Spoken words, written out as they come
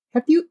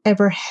Have you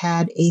ever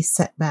had a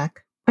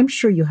setback? I'm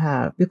sure you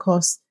have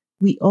because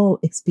we all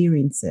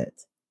experience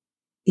it.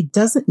 It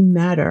doesn't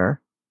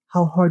matter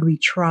how hard we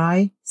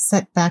try,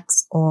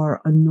 setbacks are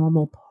a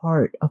normal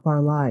part of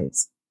our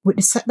lives. With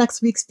the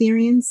setbacks we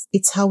experience,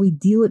 it's how we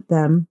deal with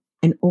them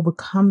and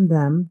overcome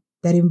them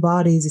that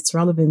embodies its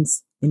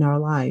relevance in our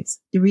lives.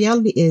 The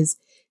reality is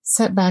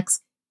setbacks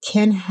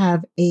can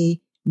have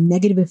a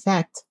negative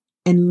effect,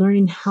 and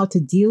learning how to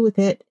deal with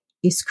it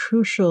is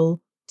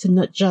crucial to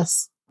not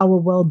just our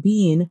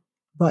well-being,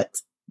 but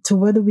to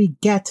whether we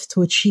get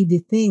to achieve the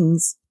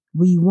things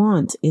we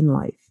want in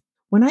life.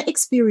 When I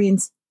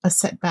experience a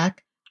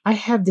setback, I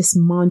have this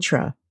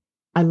mantra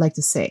I like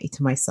to say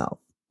to myself.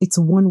 It's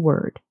one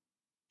word: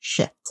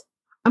 shift.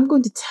 I'm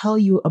going to tell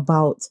you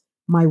about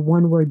my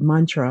one-word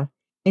mantra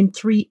and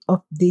 3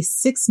 of the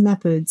 6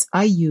 methods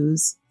I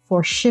use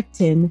for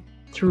shifting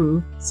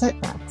through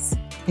setbacks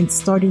and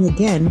starting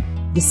again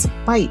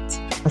despite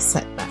a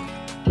setback.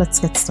 Let's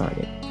get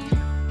started.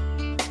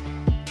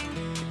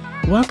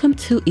 Welcome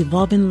to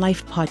Evolving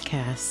Life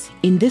Podcast.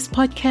 In this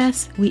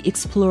podcast, we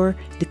explore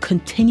the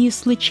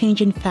continuously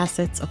changing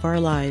facets of our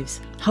lives.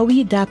 How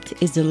we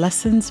adapt is the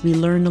lessons we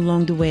learn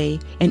along the way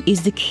and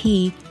is the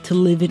key to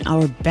living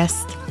our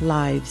best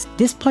lives.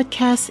 This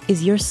podcast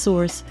is your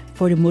source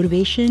for the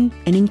motivation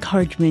and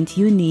encouragement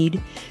you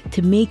need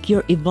to make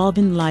your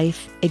evolving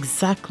life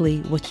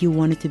exactly what you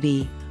want it to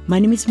be. My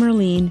name is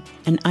Marlene,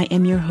 and I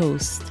am your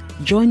host.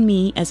 Join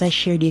me as I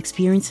share the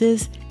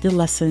experiences, the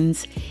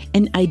lessons,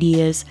 and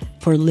ideas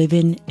for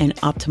living an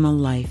optimal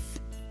life.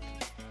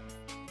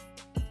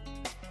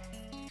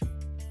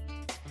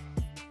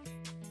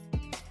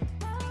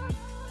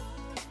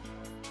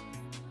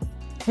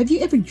 Have you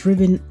ever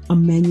driven a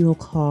manual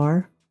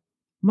car?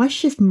 My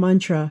shift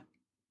mantra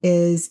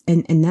is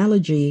an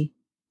analogy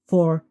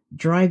for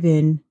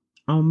driving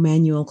a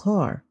manual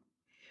car.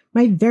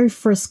 My very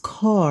first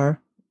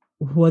car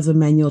was a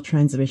manual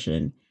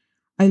transmission.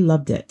 I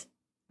loved it.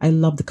 I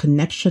loved the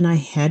connection I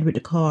had with the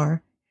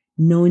car,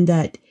 knowing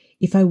that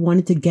if I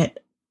wanted to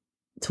get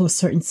to a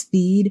certain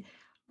speed,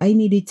 I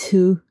needed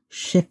to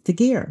shift the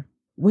gear.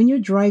 When you're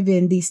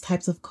driving these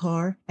types of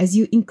car, as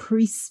you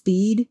increase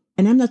speed,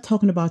 and I'm not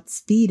talking about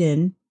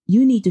speeding,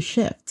 you need to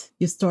shift.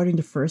 You start in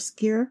the first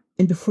gear,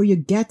 and before you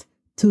get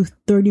to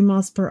 30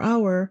 miles per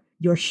hour,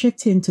 you're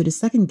shifting to the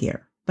second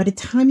gear. By the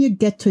time you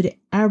get to the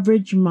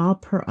average mile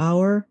per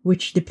hour,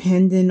 which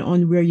depending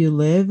on where you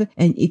live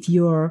and if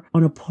you're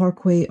on a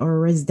parkway or a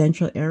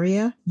residential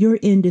area, you're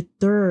in the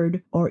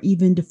third or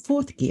even the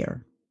fourth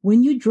gear.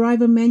 When you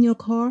drive a manual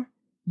car,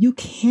 you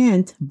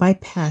can't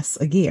bypass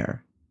a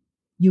gear.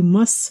 You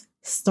must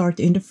start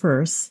in the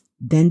first,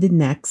 then the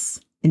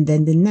next, and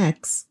then the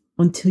next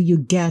until you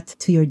get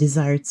to your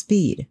desired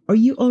speed. Are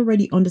you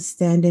already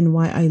understanding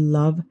why I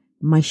love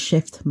my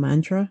shift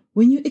mantra?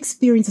 When you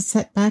experience a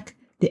setback,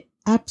 the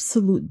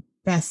absolute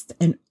best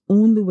and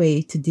only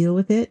way to deal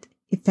with it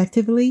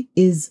effectively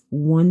is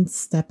one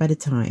step at a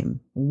time,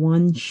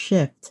 one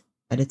shift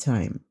at a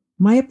time.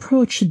 My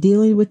approach to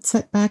dealing with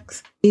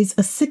setbacks is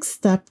a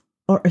 6-step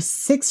or a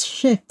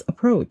 6-shift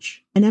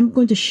approach, and I'm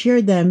going to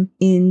share them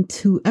in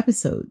 2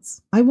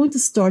 episodes. I want to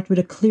start with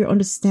a clear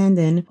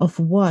understanding of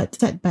what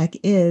setback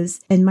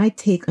is and my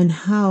take on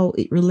how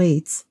it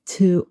relates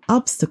to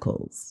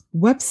obstacles.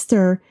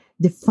 Webster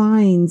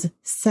defines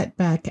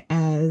setback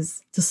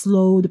as to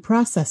slow the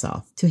process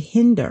off, to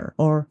hinder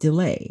or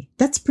delay.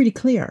 That's pretty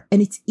clear,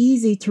 and it's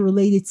easy to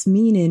relate its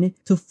meaning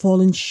to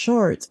falling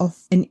short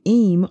of an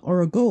aim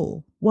or a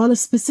goal. While a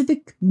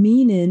specific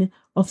meaning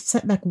of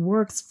setback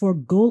works for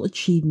goal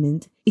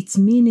achievement, its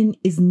meaning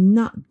is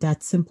not that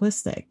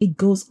simplistic. It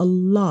goes a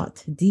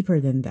lot deeper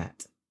than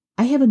that.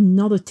 I have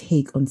another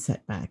take on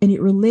setback, and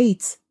it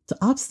relates to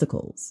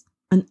obstacles.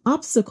 An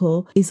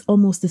obstacle is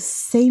almost the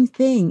same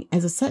thing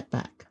as a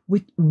setback,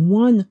 with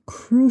one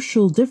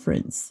crucial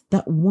difference.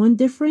 That one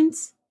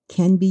difference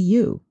can be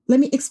you.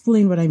 Let me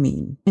explain what I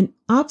mean. An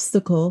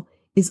obstacle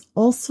is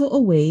also a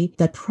way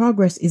that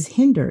progress is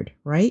hindered,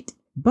 right?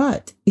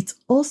 But it's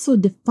also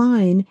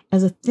defined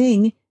as a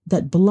thing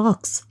that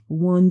blocks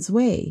one's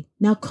way.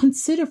 Now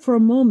consider for a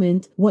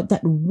moment what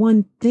that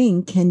one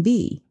thing can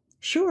be.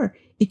 Sure,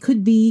 it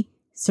could be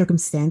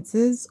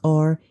circumstances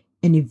or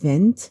an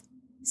event,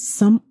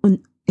 some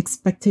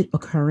unexpected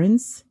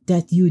occurrence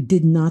that you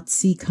did not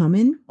see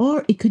coming,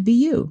 or it could be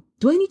you.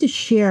 Do I need to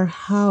share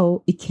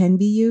how it can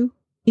be you?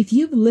 If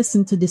you've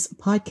listened to this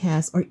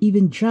podcast or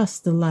even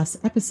just the last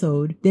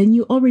episode, then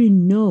you already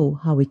know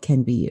how it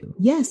can be you.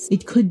 Yes,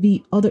 it could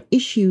be other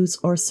issues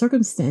or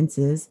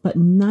circumstances, but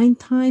 9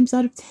 times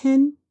out of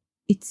 10,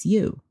 it's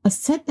you. A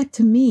setback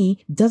to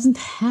me doesn't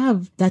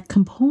have that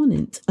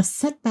component. A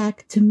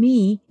setback to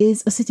me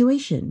is a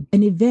situation,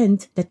 an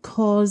event that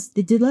caused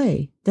the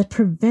delay, that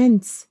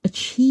prevents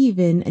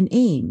achieving an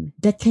aim,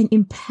 that can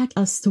impact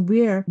us to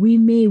where we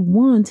may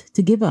want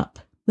to give up.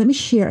 Let me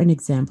share an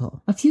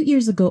example. A few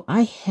years ago,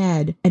 I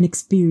had an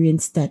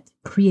experience that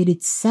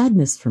created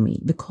sadness for me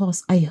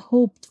because I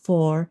hoped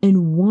for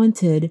and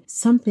wanted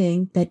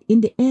something that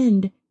in the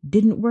end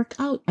didn't work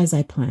out as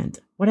I planned.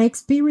 What I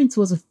experienced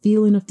was a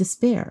feeling of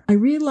despair. I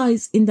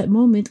realized in that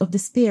moment of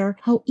despair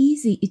how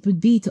easy it would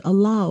be to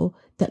allow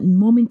that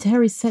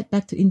momentary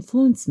setback to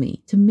influence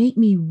me, to make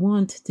me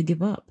want to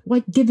give up.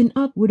 What giving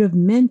up would have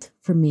meant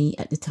for me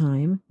at the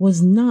time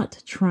was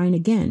not trying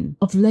again,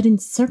 of letting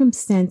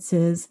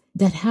circumstances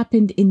that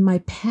happened in my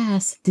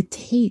past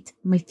dictate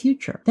my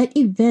future. That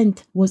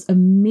event was a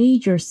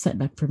major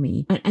setback for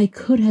me, and I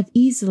could have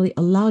easily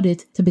allowed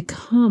it to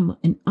become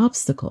an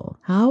obstacle.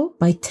 How?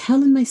 By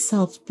telling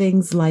myself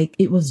things like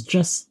it was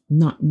just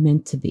not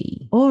meant to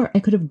be. Or I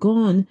could have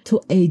gone to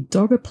a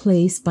darker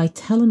place by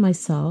telling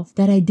myself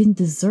that I didn't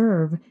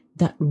deserve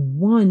that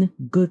one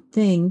good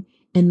thing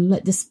and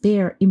let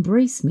despair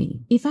embrace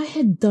me. If I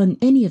had done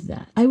any of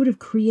that, I would have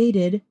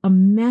created a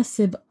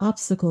massive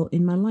obstacle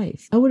in my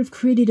life. I would have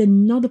created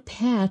another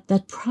path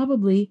that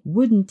probably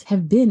wouldn't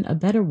have been a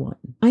better one.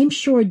 I'm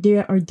sure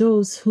there are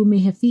those who may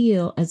have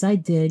feel as I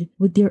did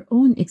with their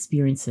own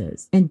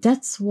experiences. And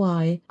that's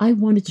why I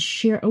wanted to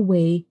share a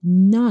way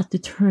not to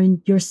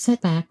turn your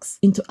setbacks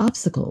into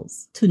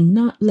obstacles, to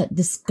not let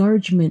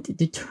discouragement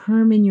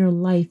determine your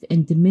life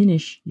and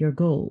diminish your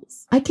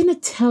goals. I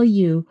cannot tell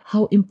you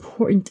how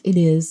important it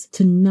is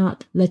to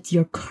not let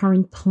your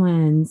current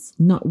plans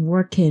not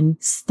working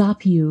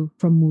stop you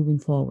from moving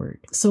forward.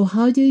 So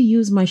how do you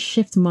use my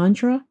shift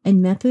mantra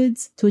and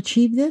methods to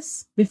achieve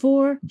this?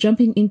 Before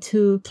jumping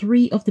into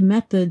 3 of the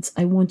methods,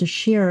 I want to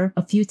share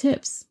a few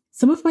tips.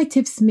 Some of my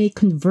tips may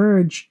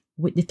converge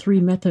with the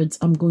 3 methods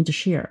I'm going to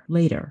share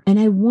later.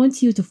 And I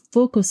want you to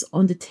focus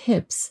on the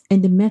tips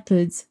and the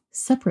methods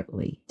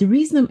separately. The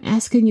reason I'm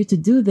asking you to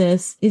do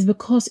this is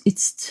because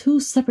it's 2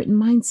 separate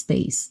mind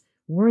space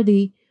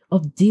worthy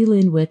of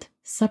dealing with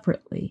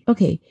separately.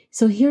 Okay,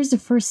 so here's the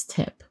first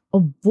tip.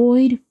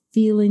 Avoid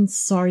feeling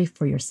sorry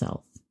for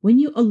yourself. When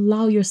you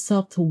allow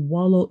yourself to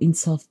wallow in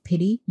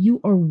self-pity, you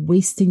are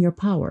wasting your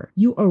power.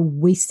 You are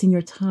wasting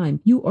your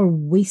time. You are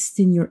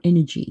wasting your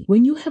energy.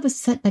 When you have a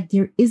setback,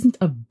 there isn't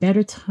a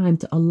better time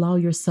to allow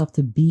yourself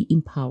to be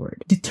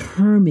empowered,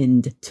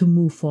 determined to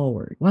move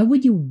forward. Why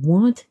would you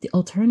want the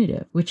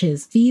alternative, which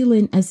is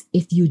feeling as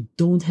if you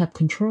don't have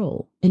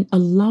control and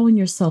allowing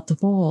yourself to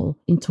fall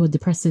into a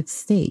depressive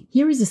state?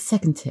 Here is the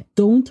second tip.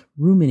 Don't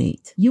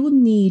ruminate. You will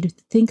need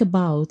to think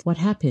about what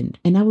happened,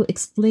 and I will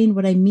explain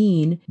what I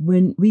mean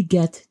when we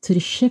get to the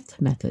shift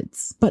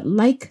methods. But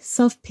like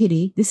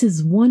self-pity, this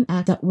is one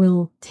act that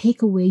will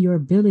take away your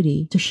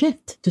ability to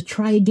shift, to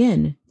try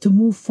again, to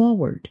move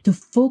forward, to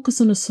focus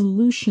on a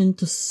solution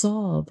to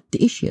solve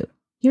the issue.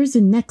 Here's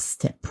the next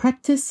step.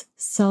 Practice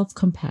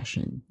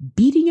self-compassion.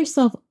 Beating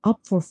yourself up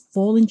for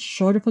falling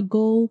short of a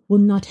goal will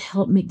not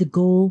help make the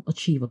goal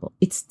achievable.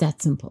 It's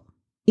that simple.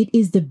 It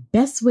is the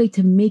best way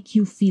to make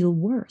you feel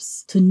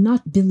worse, to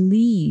not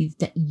believe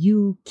that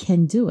you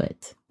can do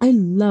it. I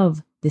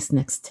love this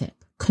next tip.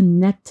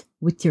 Connect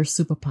with your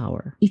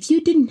superpower. If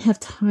you didn't have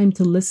time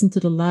to listen to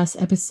the last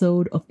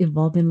episode of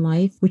Evolving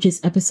Life, which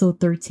is episode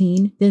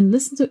 13, then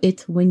listen to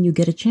it when you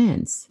get a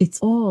chance. It's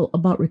all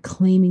about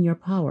reclaiming your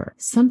power,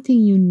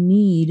 something you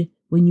need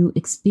when you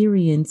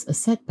experience a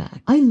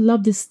setback. I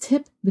love this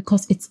tip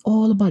because it's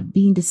all about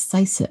being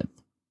decisive,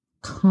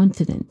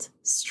 confident,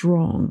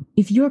 strong.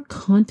 If you're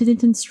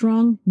confident and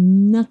strong,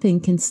 nothing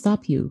can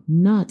stop you,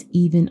 not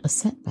even a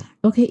setback.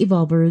 Okay,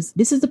 Evolvers,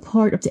 this is the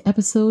part of the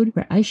episode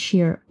where I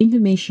share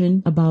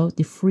information about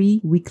the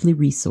free weekly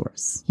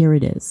resource. Here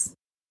it is.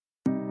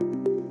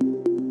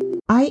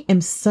 I am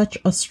such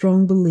a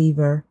strong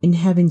believer in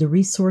having the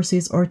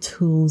resources or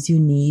tools you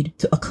need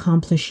to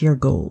accomplish your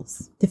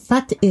goals. The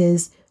fact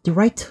is, the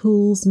right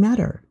tools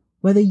matter.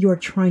 Whether you're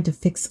trying to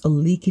fix a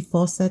leaky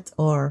faucet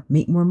or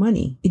make more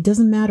money, it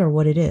doesn't matter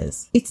what it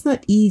is. It's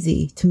not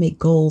easy to make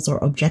goals or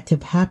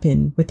objectives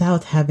happen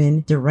without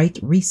having the right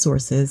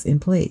resources in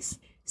place.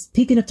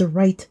 Speaking of the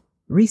right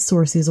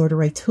resources or the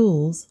right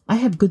tools, I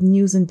have good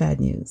news and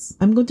bad news.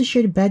 I'm going to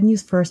share the bad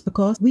news first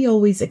because we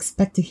always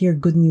expect to hear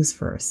good news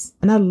first.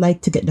 And I'd like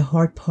to get the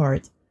hard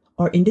part,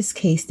 or in this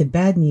case, the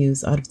bad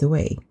news out of the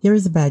way. Here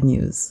is the bad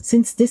news.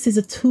 Since this is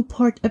a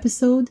 2-part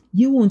episode,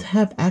 you won't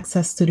have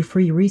access to the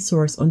free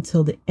resource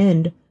until the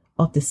end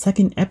of the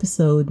 2nd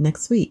episode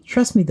next week.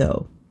 Trust me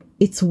though,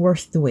 it's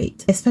worth the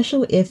wait,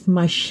 especially if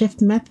my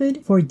shift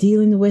method for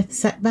dealing with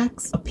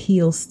setbacks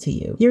appeals to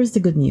you. Here's the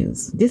good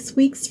news. This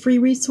week's free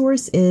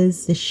resource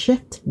is the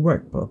Shift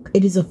Workbook.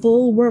 It is a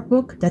full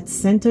workbook that's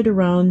centered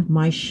around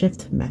my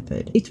shift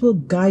method. It will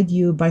guide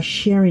you by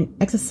sharing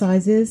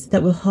exercises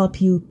that will help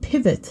you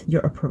pivot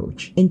your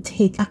approach and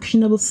take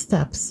actionable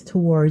steps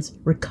towards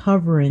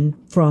recovering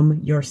from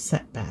your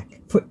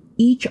setback. For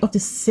each of the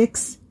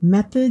 6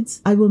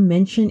 methods I will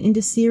mention in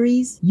the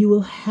series, you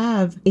will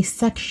have a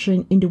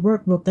section in the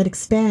workbook that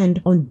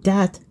expand on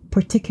that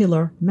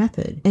particular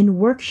method and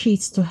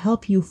worksheets to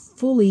help you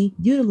fully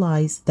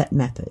utilize that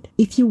method.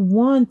 If you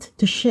want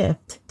to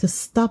shift, to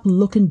stop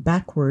looking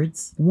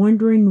backwards,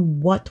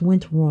 wondering what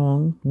went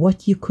wrong,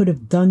 what you could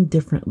have done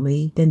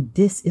differently, then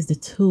this is the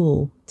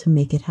tool to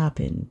make it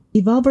happen.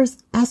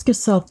 Evolvers, ask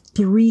yourself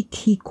 3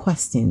 key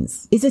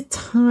questions. Is it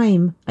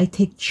time I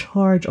take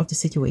charge of the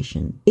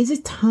situation? Is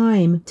it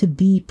time to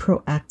be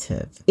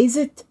proactive? Is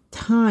it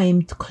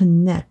time to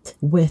connect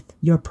with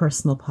your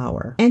personal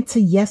power? Answer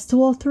yes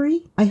to all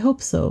 3? I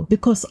hope so,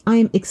 because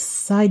I'm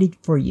excited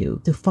for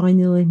you to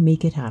finally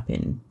make it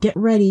happen. Get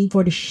ready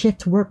for the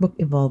Shift Workbook,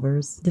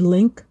 Evolvers. The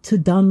link to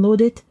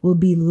download it will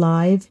be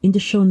live in the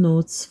show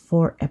notes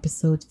for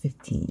episode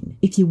 15.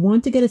 If you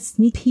want to get a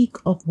sneak peek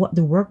of what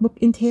the workbook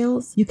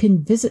entails, you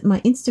can visit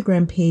my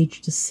Instagram page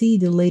to see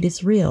the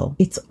latest reel.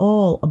 It's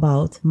all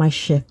about my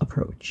shift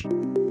approach.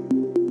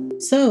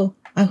 So,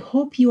 I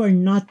hope you are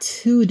not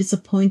too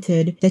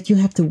disappointed that you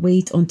have to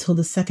wait until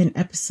the 2nd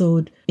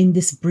episode in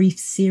this brief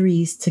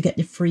series to get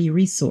the free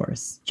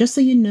resource. Just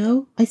so you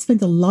know, I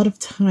spent a lot of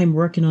time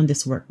working on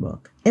this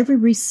workbook. Every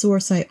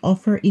resource I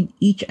offer in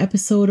each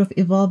episode of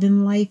Evolve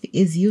in Life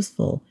is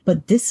useful,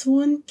 but this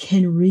one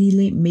can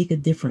really make a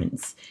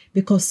difference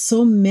because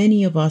so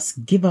many of us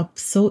give up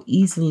so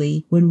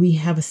easily when we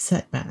have a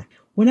setback.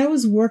 When I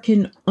was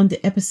working on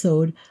the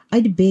episode,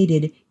 I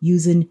debated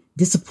using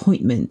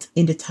disappointment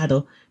in the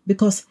title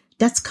because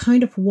that's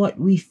kind of what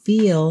we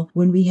feel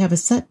when we have a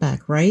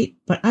setback, right?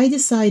 But I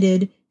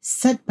decided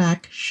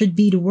setback should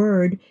be the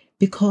word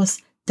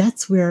because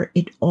that's where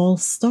it all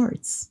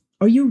starts.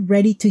 Are you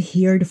ready to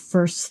hear the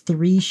first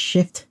 3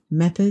 shift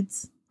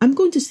methods? I'm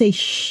going to say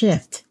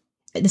shift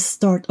at the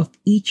start of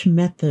each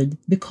method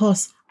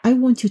because I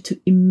want you to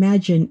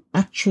imagine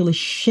actually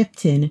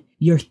shifting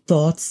your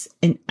thoughts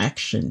and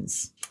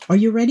actions. Are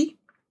you ready?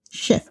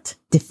 Shift.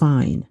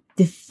 Define.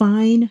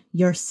 Define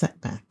your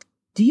setback.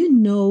 Do you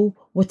know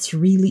what's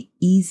really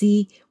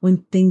easy when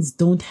things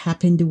don't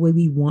happen the way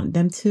we want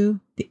them to?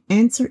 The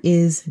answer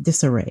is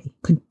disarray,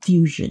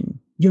 confusion,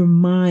 your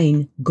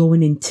mind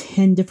going in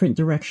 10 different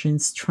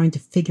directions trying to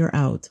figure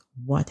out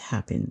what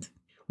happened.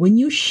 When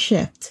you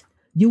shift,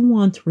 you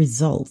want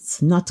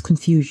results, not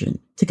confusion.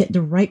 To get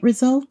the right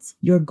results,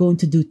 you're going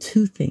to do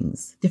 2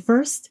 things. The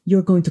first,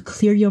 you're going to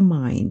clear your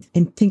mind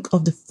and think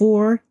of the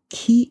 4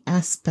 key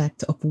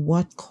aspects of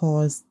what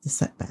caused the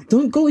setback.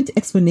 Don't go into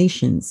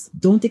explanations.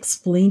 Don't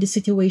explain the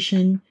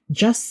situation.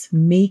 Just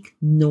make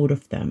note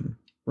of them.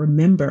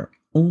 Remember,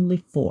 only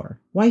 4.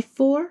 Why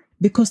 4?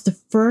 Because the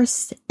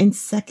first and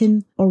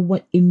second are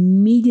what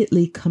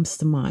immediately comes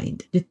to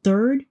mind. The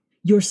third,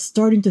 you're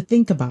starting to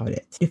think about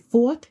it. The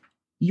fourth,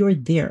 you're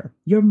there.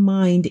 Your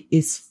mind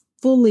is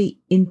fully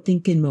in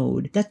thinking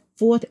mode. That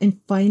 4th and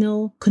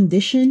final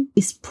condition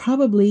is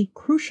probably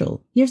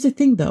crucial. Here's the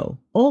thing though.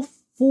 All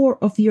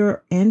 4 of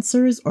your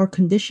answers or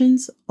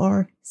conditions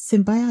are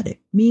symbiotic,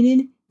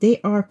 meaning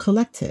they are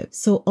collective.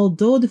 So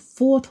although the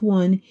 4th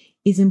one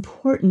is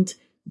important,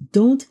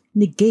 don't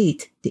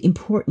negate the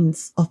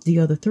importance of the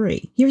other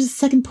 3. Here's the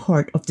second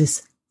part of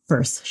this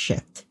first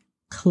shift.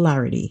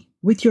 Clarity.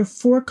 With your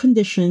 4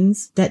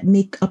 conditions that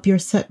make up your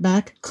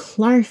setback,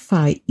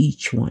 clarify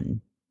each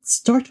one.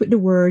 Start with the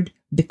word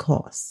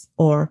because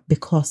or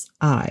because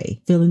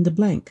I, fill in the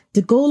blank.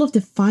 The goal of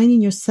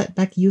defining your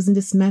setback using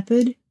this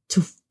method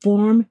to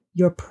form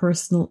your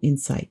personal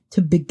insight,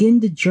 to begin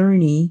the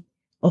journey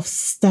of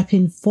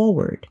stepping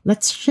forward.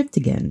 Let's shift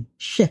again.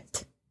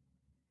 Shift.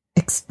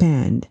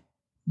 Expand.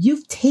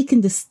 You've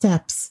taken the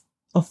steps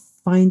of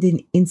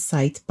finding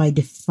insight by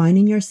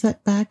defining your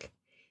setback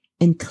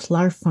and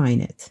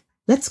clarifying it.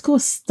 Let's go a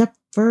step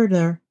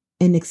further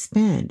and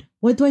expand.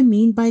 What do I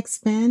mean by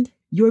expand?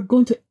 You're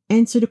going to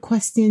answer the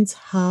questions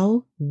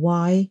how,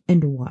 why,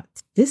 and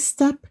what. This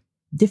step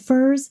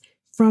differs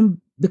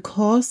from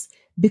because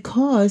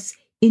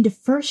in the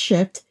first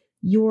shift,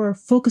 you're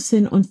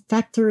focusing on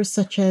factors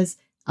such as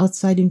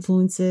outside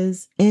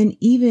influences and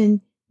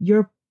even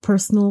your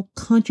personal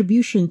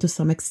contribution to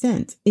some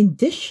extent. In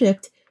this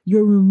shift,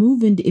 you're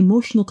removing the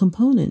emotional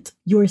component.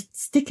 You're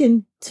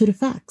sticking to the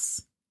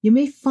facts. You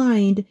may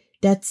find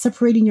that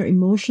separating your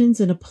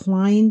emotions and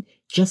applying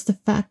just the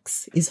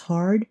facts is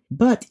hard,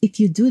 but if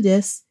you do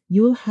this,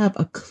 you will have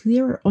a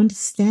clearer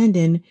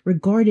understanding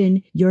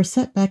regarding your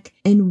setback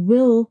and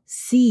will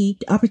see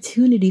the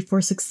opportunity for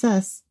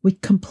success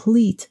with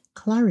complete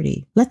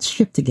clarity. Let's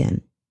shift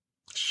again.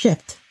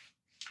 Shift.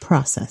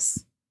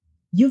 Process.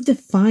 You've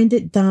defined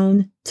it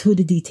down to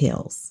the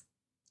details.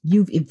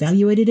 You've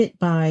evaluated it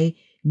by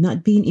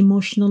not being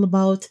emotional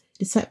about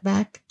the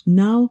setback.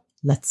 Now,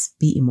 let's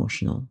be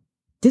emotional.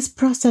 This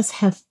process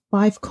has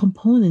 5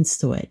 components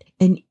to it,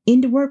 and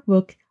in the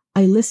workbook,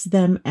 I list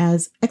them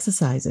as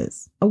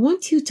exercises. I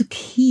want you to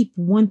keep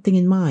one thing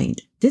in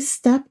mind. This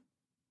step,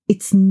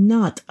 it's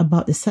not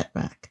about the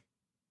setback.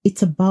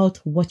 It's about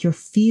what you're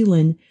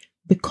feeling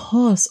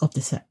because of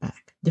the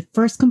setback. The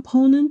first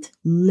component,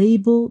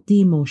 label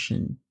the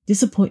emotion.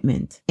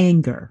 Disappointment,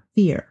 anger,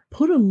 fear.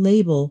 Put a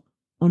label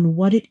on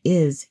what it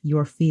is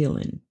you're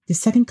feeling. The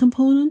second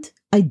component,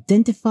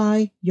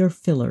 identify your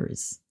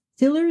fillers.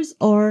 Fillers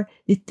are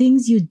the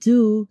things you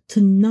do to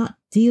not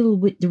deal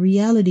with the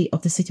reality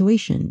of the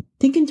situation.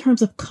 Think in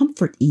terms of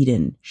comfort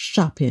eating,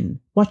 shopping,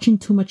 watching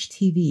too much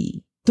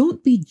TV.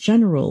 Don't be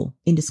general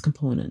in this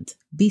component.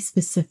 Be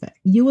specific.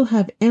 You will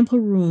have ample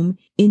room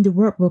in the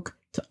workbook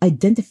to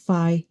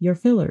identify your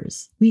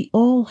fillers. We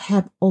all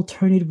have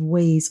alternative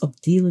ways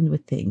of dealing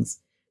with things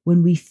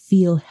when we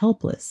feel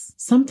helpless.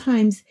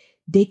 Sometimes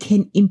they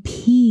can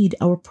impede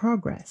our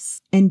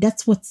progress, and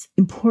that's what's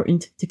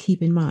important to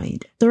keep in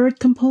mind. Third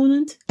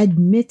component,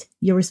 admit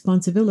your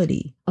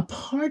responsibility. A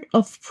part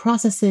of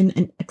processing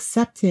and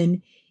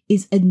accepting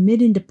is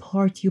admitting the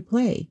part you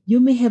play. You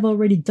may have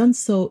already done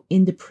so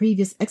in the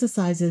previous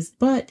exercises,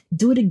 but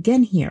do it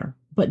again here.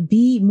 But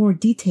be more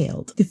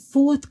detailed. The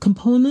fourth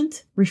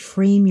component,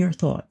 reframe your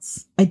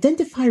thoughts.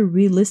 Identify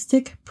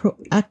realistic,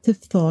 proactive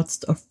thoughts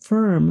to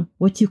affirm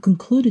what you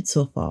concluded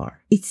so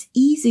far. It's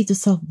easy to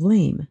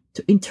self-blame,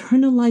 to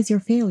internalize your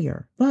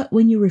failure. But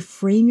when you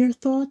reframe your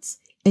thoughts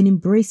and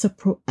embrace a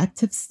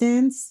proactive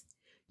stance,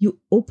 you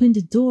open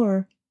the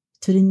door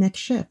to the next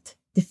shift.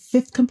 The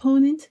fifth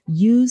component,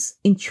 use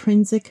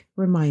intrinsic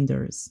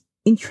reminders.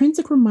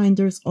 Intrinsic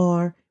reminders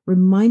are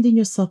reminding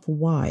yourself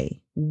why.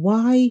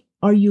 Why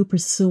are you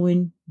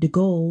pursuing the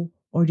goal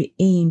or the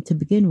aim to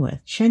begin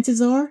with?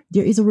 Chances are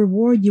there is a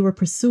reward you are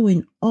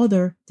pursuing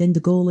other than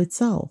the goal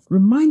itself.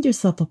 Remind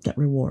yourself of that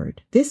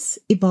reward. This,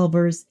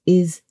 Evolvers,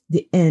 is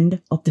the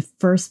end of the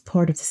first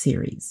part of the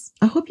series.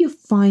 I hope you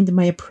find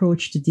my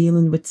approach to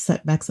dealing with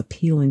setbacks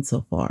appealing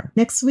so far.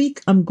 Next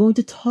week, I'm going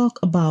to talk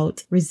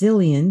about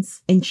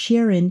resilience and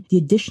sharing the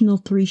additional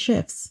 3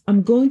 shifts.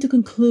 I'm going to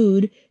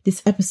conclude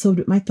this episode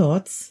with my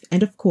thoughts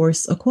and, of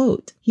course, a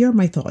quote. Here are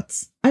my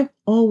thoughts. I've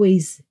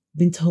always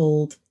been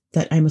told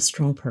that I'm a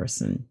strong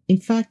person.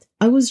 In fact,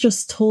 I was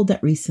just told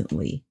that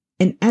recently.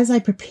 And as I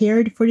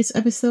prepared for this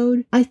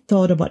episode, I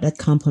thought about that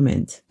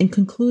compliment and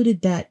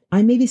concluded that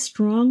I may be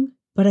strong,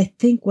 but I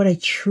think what I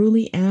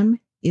truly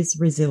am is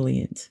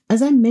resilient.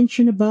 As I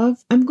mentioned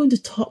above, I'm going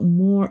to talk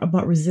more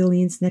about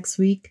resilience next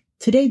week.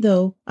 Today,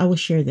 though, I will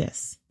share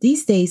this.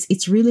 These days,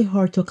 it's really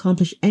hard to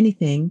accomplish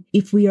anything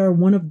if we are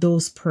one of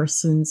those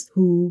persons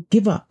who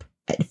give up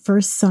at the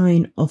first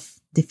sign of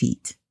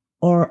defeat,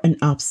 or an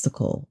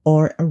obstacle,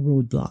 or a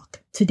roadblock.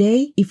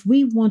 Today, if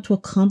we want to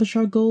accomplish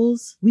our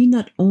goals, we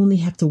not only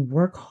have to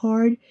work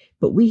hard,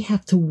 but we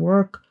have to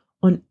work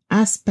on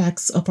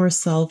aspects of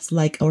ourselves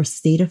like our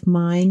state of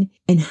mind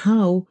and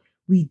how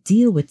we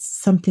deal with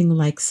something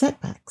like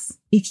setbacks.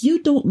 If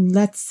you don't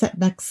let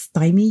setbacks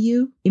stymie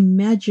you,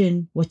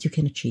 imagine what you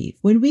can achieve.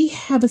 When we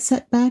have a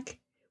setback,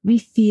 we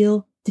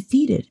feel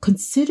defeated.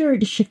 Consider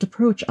the shift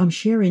approach I'm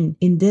sharing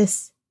in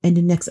this and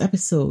the next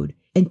episode,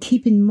 and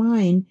keep in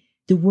mind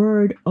the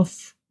word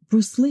of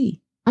Bruce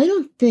Lee. I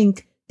don't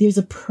think there's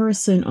a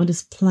person on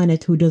this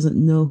planet who doesn't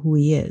know who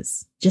he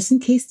is. Just in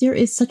case there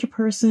is such a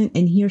person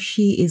and he or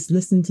she is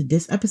listening to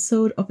this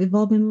episode of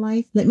Evolving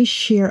Life, let me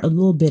share a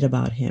little bit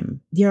about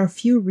him. There are a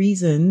few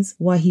reasons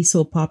why he's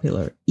so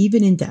popular,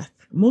 even in death.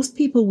 Most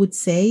people would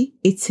say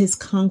it's his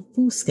kung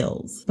fu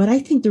skills, but I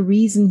think the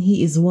reason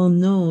he is well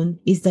known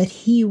is that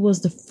he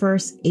was the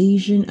first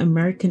Asian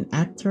American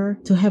actor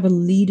to have a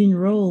leading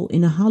role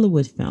in a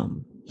Hollywood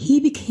film. He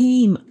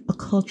became a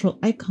cultural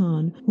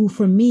icon who,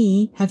 for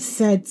me, have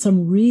said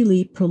some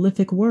really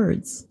prolific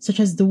words, such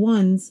as the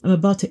ones I'm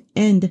about to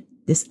end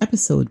this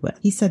episode with.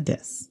 He said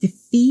this: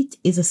 defeat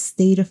is a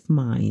state of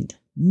mind.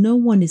 No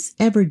one is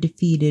ever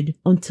defeated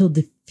until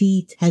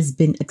defeat has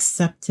been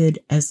accepted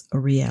as a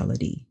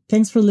reality.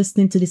 Thanks for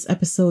listening to this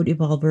episode,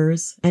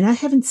 Evolvers. And I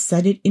haven't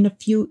said it in a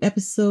few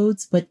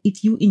episodes, but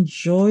if you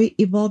enjoy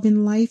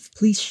Evolving Life,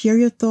 please share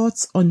your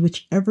thoughts on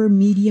whichever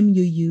medium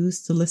you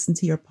use to listen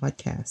to your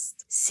podcast.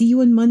 See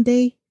you on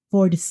Monday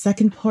for the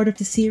second part of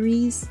the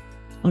series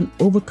on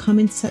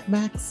overcoming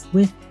setbacks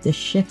with the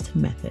shift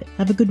method.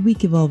 Have a good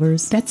week,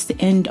 Evolvers. That's the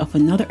end of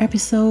another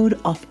episode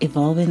of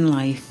Evolving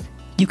Life.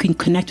 You can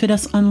connect with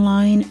us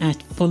online at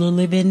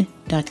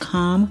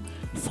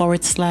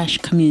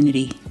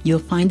fullerliving.com/community. You'll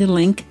find a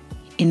link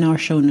in our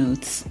show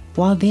notes.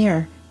 While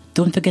there,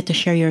 don't forget to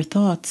share your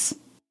thoughts